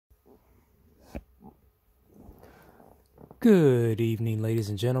Good evening, ladies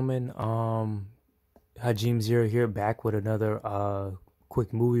and gentlemen. Hajim Zero here, back with another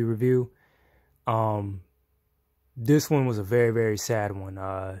quick movie review. Um, this one was a very sad one.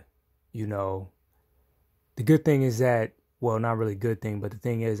 You know, the good thing is that, well, not really good thing, but the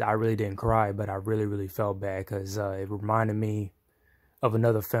thing is, I really didn't cry, but I really felt bad because it reminded me of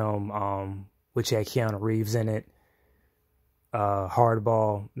another film, which had Keanu Reeves in it,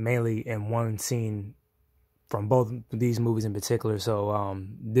 Hardball, mainly in one scene from both of these movies in particular. So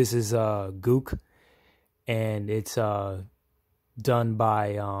this is GOOK, and it's done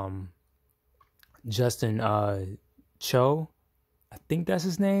by Justin Cho. I think that's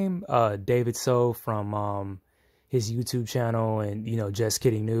his name. David So from his YouTube channel, and Just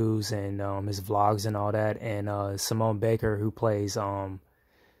Kidding News, and his vlogs and all that, and Simone Baker, who plays I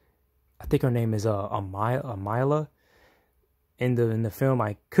think her name is Amila in the film.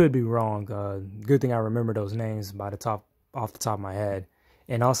 I could be wrong. Good thing I remember those names off the top of my head.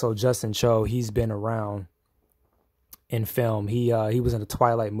 And also Justin Cho, he's been around in film. He was in the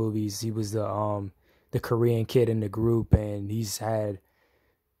Twilight movies. He was the Korean kid in the group, and he's had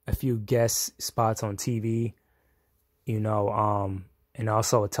a few guest spots on TV, and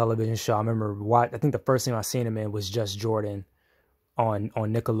also a television show. I remember I think the first thing I seen him in was Just Jordan on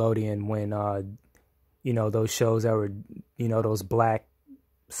Nickelodeon, when those shows that were, those black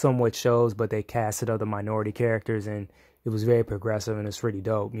somewhat shows, but they casted other minority characters, and it was very progressive, and it's pretty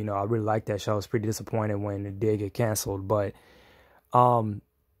dope. I really liked that show. I was pretty disappointed when it did get canceled, but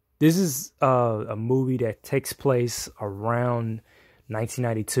this is a movie that takes place around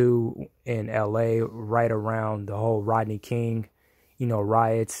 1992 in LA, right around the whole Rodney King,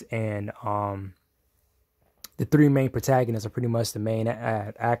 riots, and the three main protagonists are pretty much the main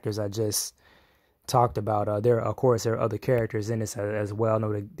actors I just talked about. There are other characters in this as well.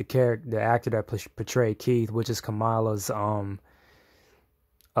 No, the actor that portrayed Keith, which is Kamilla's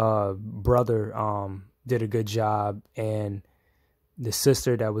brother, did a good job, and the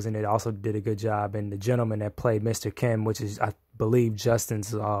sister that was in it also did a good job, and the gentleman that played Mr. Kim, which is, I believe,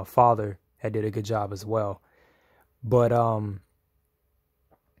 Justin's father, had did a good job as well. But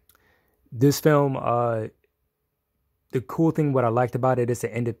this film, the cool thing, what I liked about it, is an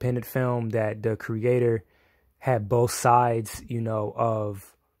independent film that the creator had both sides,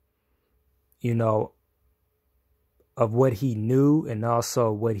 of what he knew, and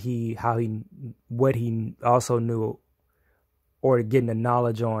also what he also knew, or getting the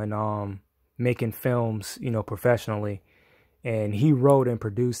knowledge on making films, professionally. And he wrote and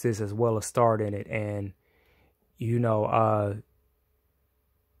produced this as well as starred in it. And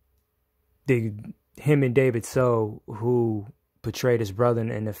him and David So, who portrayed his brother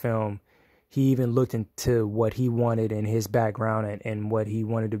in the film, he even looked into what he wanted in his background, and what he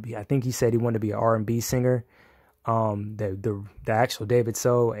wanted to be. I think he said he wanted to be an R&B singer, the actual David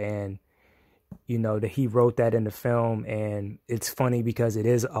So, and that he wrote that in the film. And it's funny because it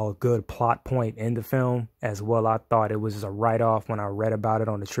is a good plot point in the film as well. I thought it was a write-off when I read about it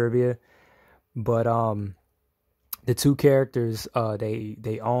on the trivia. But the two characters,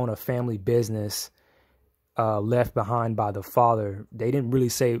 they own a family business left behind by the father. They didn't really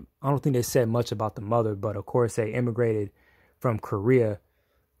say, I don't think they said much about the mother, but of course they immigrated from Korea.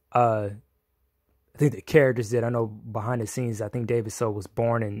 I think the characters did. I know behind the scenes, I think David So was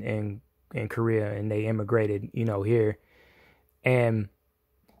born in Korea, and they immigrated, here. And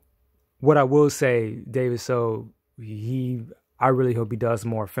what I will say, David So, I really hope he does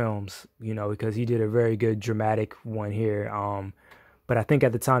more films, because he did a very good dramatic one here. But I think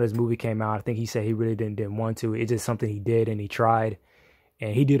at the time this movie came out, I think he said he really didn't want to. It's just something he did, and he tried,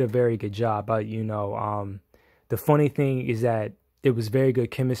 and he did a very good job. But the funny thing is that it was very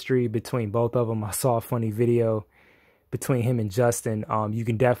good chemistry between both of them. I saw a funny video between him and Justin. You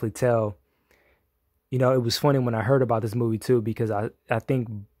can definitely tell. It was funny when I heard about this movie too, because I think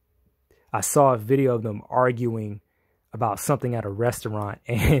I saw a video of them arguing about something at a restaurant,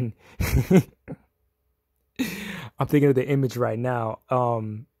 and I'm thinking of the image right now.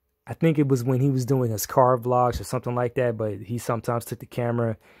 I think it was when he was doing his car vlogs or something like that, but he sometimes took the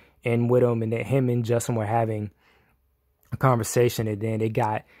camera in with him, and then him and Justin were having a conversation, and then it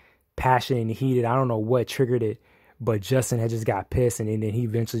got passionate and heated. I don't know what triggered it, but Justin had just got pissed, and then he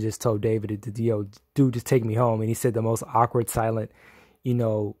eventually just told David, dude, just take me home. And he said the most awkward, silent,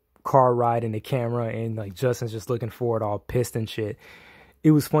 car ride in the camera, and like Justin's just looking forward, all pissed and shit. It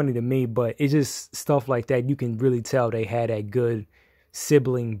was funny to me, but it's just stuff like that. You can really tell they had a good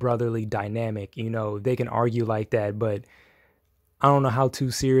sibling brotherly dynamic. They can argue like that, but I don't know how too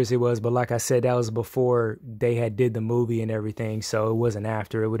serious it was. But like I said, that was before they had did the movie and everything, so it wasn't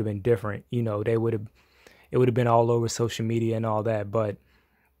after. It would have been different. They would have it would have been all over social media and all that. But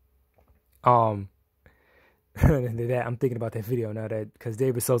I'm thinking about that video now, that because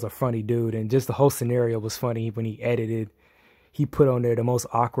David So's a funny dude, and just the whole scenario was funny when he edited. He put on there the most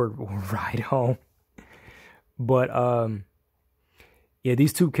awkward ride home. But yeah,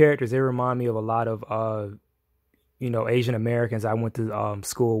 these two characters, they remind me of a lot of Asian Americans I went to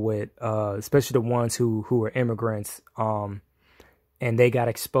school with, especially the ones who were immigrants, and they got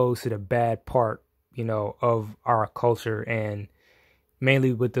exposed to the bad part, of our culture, and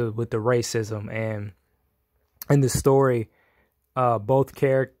mainly with the racism. And in the story,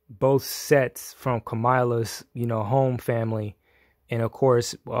 both sets from Kamilla's home family, and of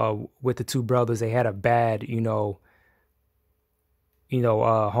course with the two brothers, they had a bad home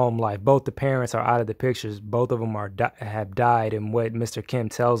life. Both the parents are out of the pictures. Both of them have died. And what Mr. Kim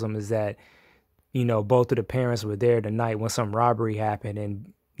tells them is that, both of the parents were there the night when some robbery happened,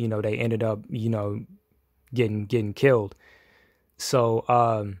 and, they ended up, getting killed.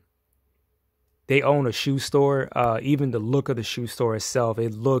 So, they own a shoe store. Even the look of the shoe store itself,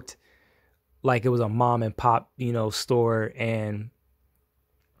 it looked like it was a mom and pop, store, and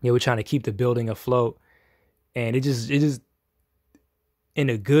they were trying to keep the building afloat. And it just, in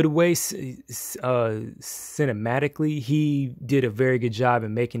a good way, cinematically, he did a very good job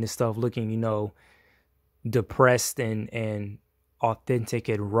in making the stuff looking, depressed and authentic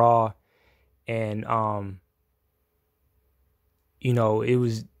and raw. And, it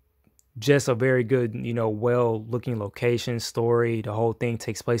was just a very good, well-looking location, story. The whole thing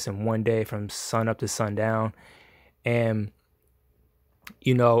takes place in one day from sun up to sundown. And,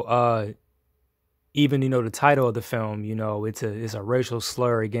 even, the title of the film, it's a racial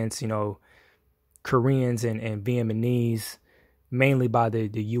slur against, Koreans and Vietnamese, mainly by the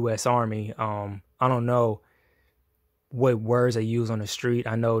U.S. Army. I don't know what words they use on the street.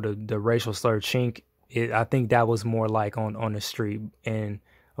 I know the racial slur chink, I think that was more like on the street. And,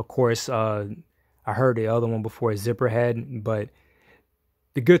 of course, I heard the other one before, Zipperhead. But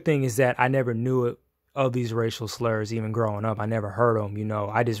the good thing is that I never knew it of these racial slurs even growing up. I never heard them,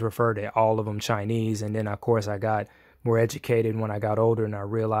 I just referred to all of them Chinese. And then, of course, I got more educated when I got older, and I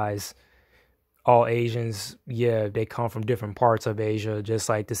realized all Asians, yeah, they come from different parts of Asia, just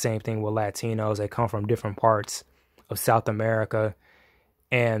like the same thing with Latinos. They come from different parts of South America.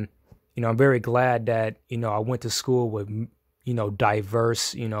 And, I'm very glad that, I went to school with,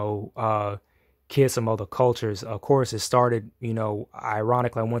 diverse, kids from other cultures. Of course, it started,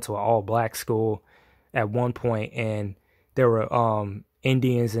 ironically, I went to an all-black school at one point, and there were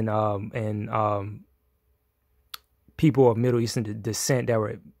Indians and people of Middle Eastern descent that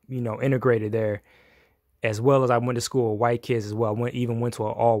were integrated there, as well as I went to school with white kids as well. I went to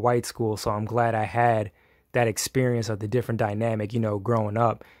an all-white school, so I'm glad I had that experience of the different dynamic, growing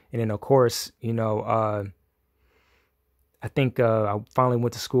up. And then, of course, I think I finally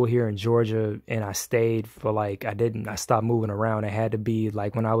went to school here in Georgia, and I stayed for I stopped moving around. It had to be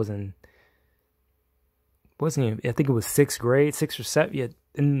like when I was in, I think it was 6th grade, 6th or 7th. Yeah.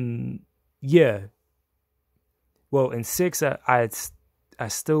 Yeah. Well, in 6th, I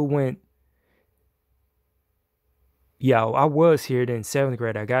still went. Yeah, I was here. Then 7th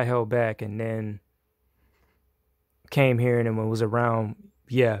grade, I got held back, and then came here. And then when it was around,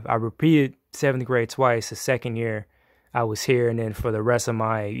 I repeated 7th grade twice. The second year, I was here, and then for the rest of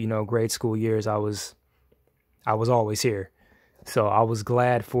my, grade school years, I was always here. So I was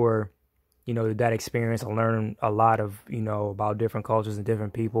glad for, that experience. I learned a lot of, about different cultures and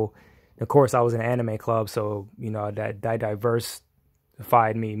different people. And of course, I was in an anime club, so, that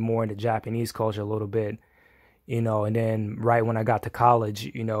diversified me more into Japanese culture a little bit, and then right when I got to college,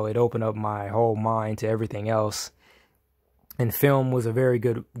 it opened up my whole mind to everything else. And film was a very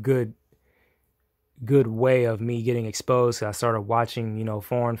good way of me getting exposed. I started watching,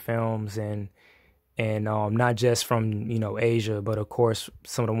 foreign films and not just from, Asia, but of course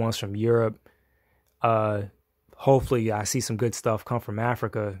some of the ones from Europe. Hopefully I see some good stuff come from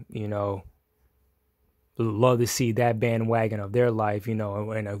Africa, love to see that bandwagon of their life, and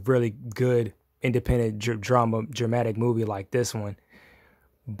a really good independent dramatic movie like this one.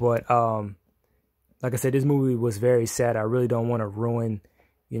 But, like I said, this movie was very sad. I really don't want to ruin,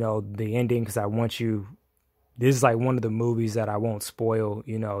 the ending, because I want you. This is like one of the movies that I won't spoil,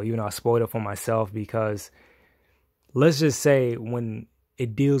 even though I spoiled it for myself, because let's just say when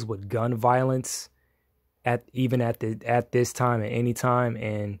it deals with gun violence at this time, at any time,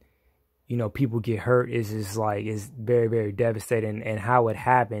 and people get hurt, is very, very devastating. And how it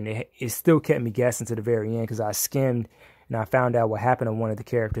happened, it still kept me guessing to the very end, because I skimmed and I found out what happened to one of the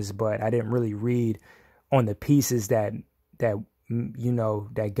characters, but I didn't really read on the pieces that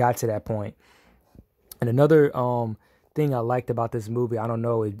got to that point. And another thing I liked about this movie, I don't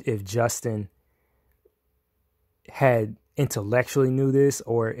know if Justin had intellectually knew this,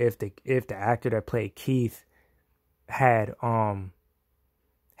 or if the actor that played Keith had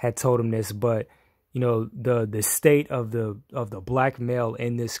told him this, but the state of the black male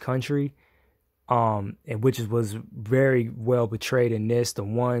in this country, and which was very well portrayed in this. The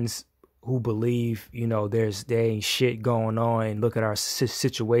ones who believe there ain't shit going on, look at our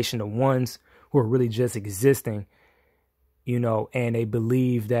situation. The ones who are really just existing, and they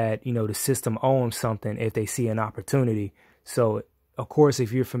believe that the system owes them something if they see an opportunity. So of course,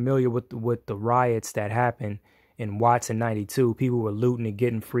 if you're familiar with the riots that happened in Watts in '92, people were looting and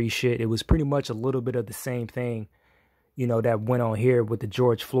getting free shit. It was pretty much a little bit of the same thing, that went on here with the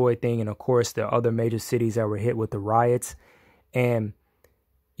George Floyd thing, and of course the other major cities that were hit with the riots. And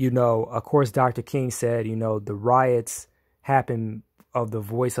of course, Dr. King said, the riots happen of the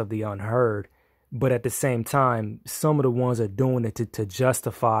voice of the unheard, but at the same time, some of the ones are doing it to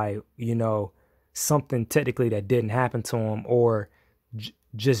justify, something technically that didn't happen to them, or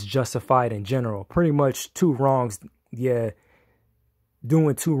just justified in general. Pretty much two wrongs,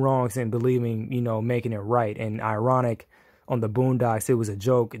 doing two wrongs and believing, making it right. And ironic, on the Boondocks, it was a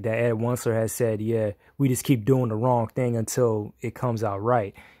joke that Ed Wuncler had said, we just keep doing the wrong thing until it comes out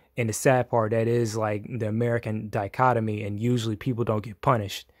right. And the sad part, that is like the American dichotomy, and usually people don't get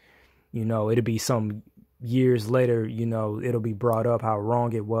punished. It'll be some years later, it'll be brought up how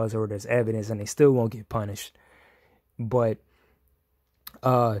wrong it was, or there's evidence, and they still won't get punished. But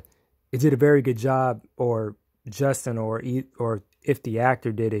it did a very good job, or Justin, or if the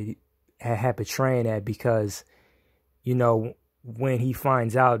actor did it, had portraying that, because when he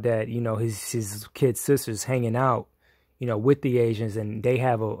finds out that his kid sister's hanging out with the Asians, and they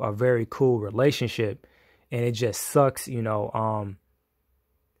have a very cool relationship, and it just sucks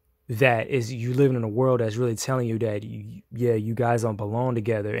that is, you living in a world that's really telling you that you guys don't belong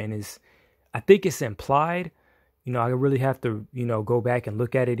together. And I think it's implied. I really have to go back and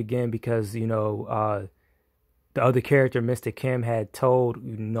look at it again, because the other character, Mr. Kim, had told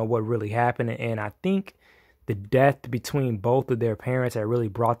what really happened, and I think the death between both of their parents had really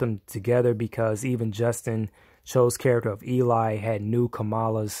brought them together, because even Justin Cho's character of Eli had knew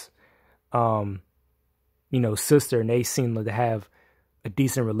Kamilla's sister, and they seemed to have a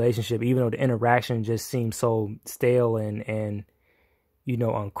decent relationship, even though the interaction just seemed so stale and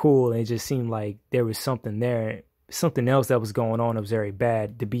uncool. And it just seemed like there was something there, something else that was going on that was very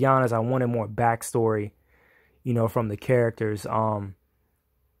bad. To be honest, I wanted more backstory from the characters. The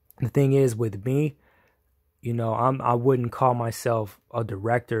thing is, with me, I wouldn't call myself a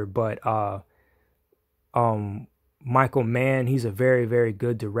director, but Michael Mann, he's a very, very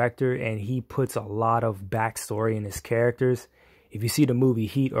good director, and he puts a lot of backstory in his characters. If you see the movie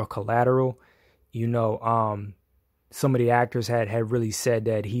Heat or Collateral, some of the actors had really said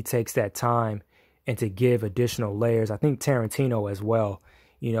that he takes that time and to give additional layers. I think Tarantino as well,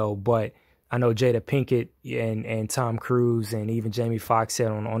 but I know Jada Pinkett and Tom Cruise and even Jamie Foxx said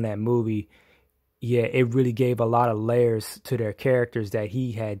on that movie, it really gave a lot of layers to their characters that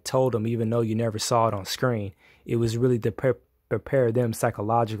he had told them, even though you never saw it on screen. It was really to prepare them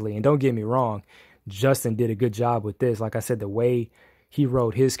psychologically. And don't get me wrong, Justin did a good job with this. Like I said, the way he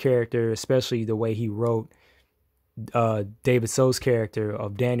wrote his character, especially the way he wrote David So's character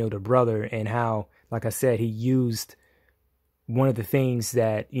of Daniel, the brother, and how, like I said, he used one of the things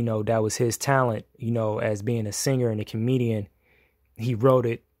that, that was his talent, as being a singer and a comedian. He wrote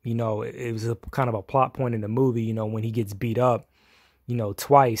it, it was a kind of a plot point in the movie, when he gets beat up,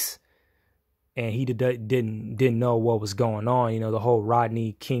 twice, and he didn't know what was going on. The whole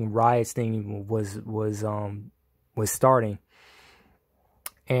Rodney King riots thing was starting.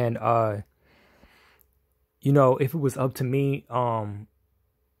 And if it was up to me,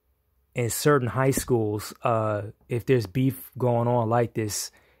 in certain high schools, if there's beef going on like this,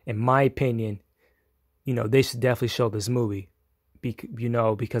 in my opinion, they should definitely show this movie.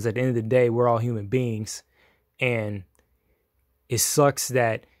 Because at the end of the day, we're all human beings, and it sucks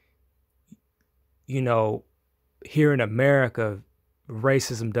that, here in America,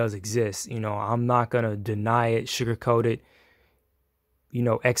 racism does exist. I'm not going to deny it, sugarcoat it,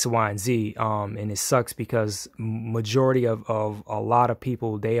 X, Y, and Z. And it sucks because majority of a lot of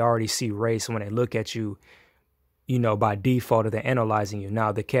people, they already see race when they look at you, by default, or they're analyzing you.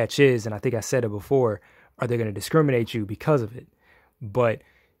 Now, the catch is, and I think I said it before, are they going to discriminate you because of it? But,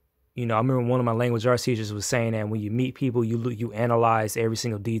 I remember one of my language arts teachers was saying that when you meet people, you analyze every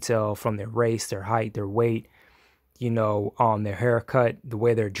single detail, from their race, their height, their weight, their haircut, the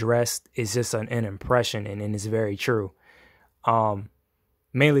way they're dressed. Is just an impression, and it's very true.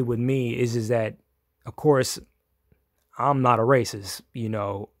 Mainly with me is that Of course, I'm not a racist.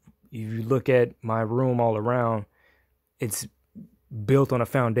 If you look at my room all around, it's built on a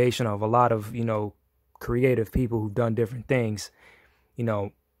foundation of a lot of, creative people who've done different things.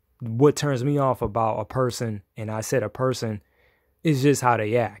 What turns me off about a person, and I said a person, is just how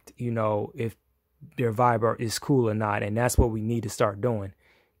they act, if their vibe is cool or not. And that's what we need to start doing.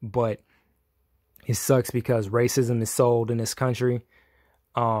 But it sucks because racism is sold in this country.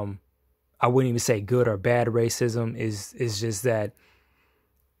 I wouldn't even say good or bad racism, is just that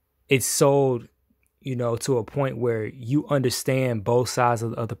it's sold, to a point where you understand both sides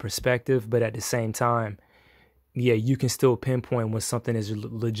of the perspective, but at the same time, yeah, you can still pinpoint when something is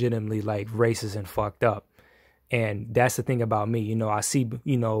legitimately like racist and fucked up. And that's the thing about me. I see,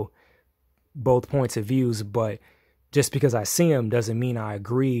 both points of views, but just because I see them doesn't mean I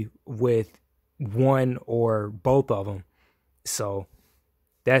agree with one or both of them. So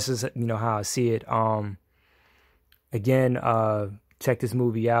that's just, how I see it. Again, check this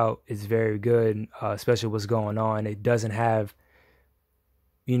movie out. It's very good, especially what's going on. It doesn't have,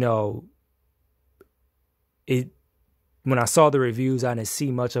 it. When I saw the reviews, I didn't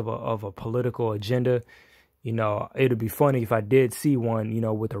see much of a political agenda. It'd be funny if I did see one,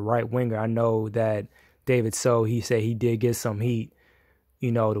 with a right winger. I know that David So, he said he did get some heat,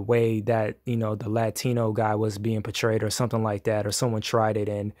 the way that, the Latino guy was being portrayed or something like that, or someone tried it.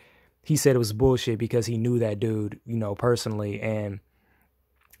 And he said it was bullshit because he knew that dude, personally. And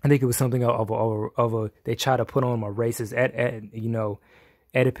I think it was something of a they try to put on him a racist,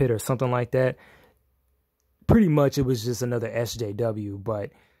 etiquette or something like that. Pretty much it was just another SJW, but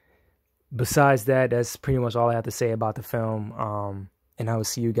besides that, that's pretty much all I have to say about the film. And I will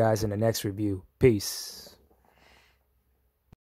see you guys in the next review. Peace.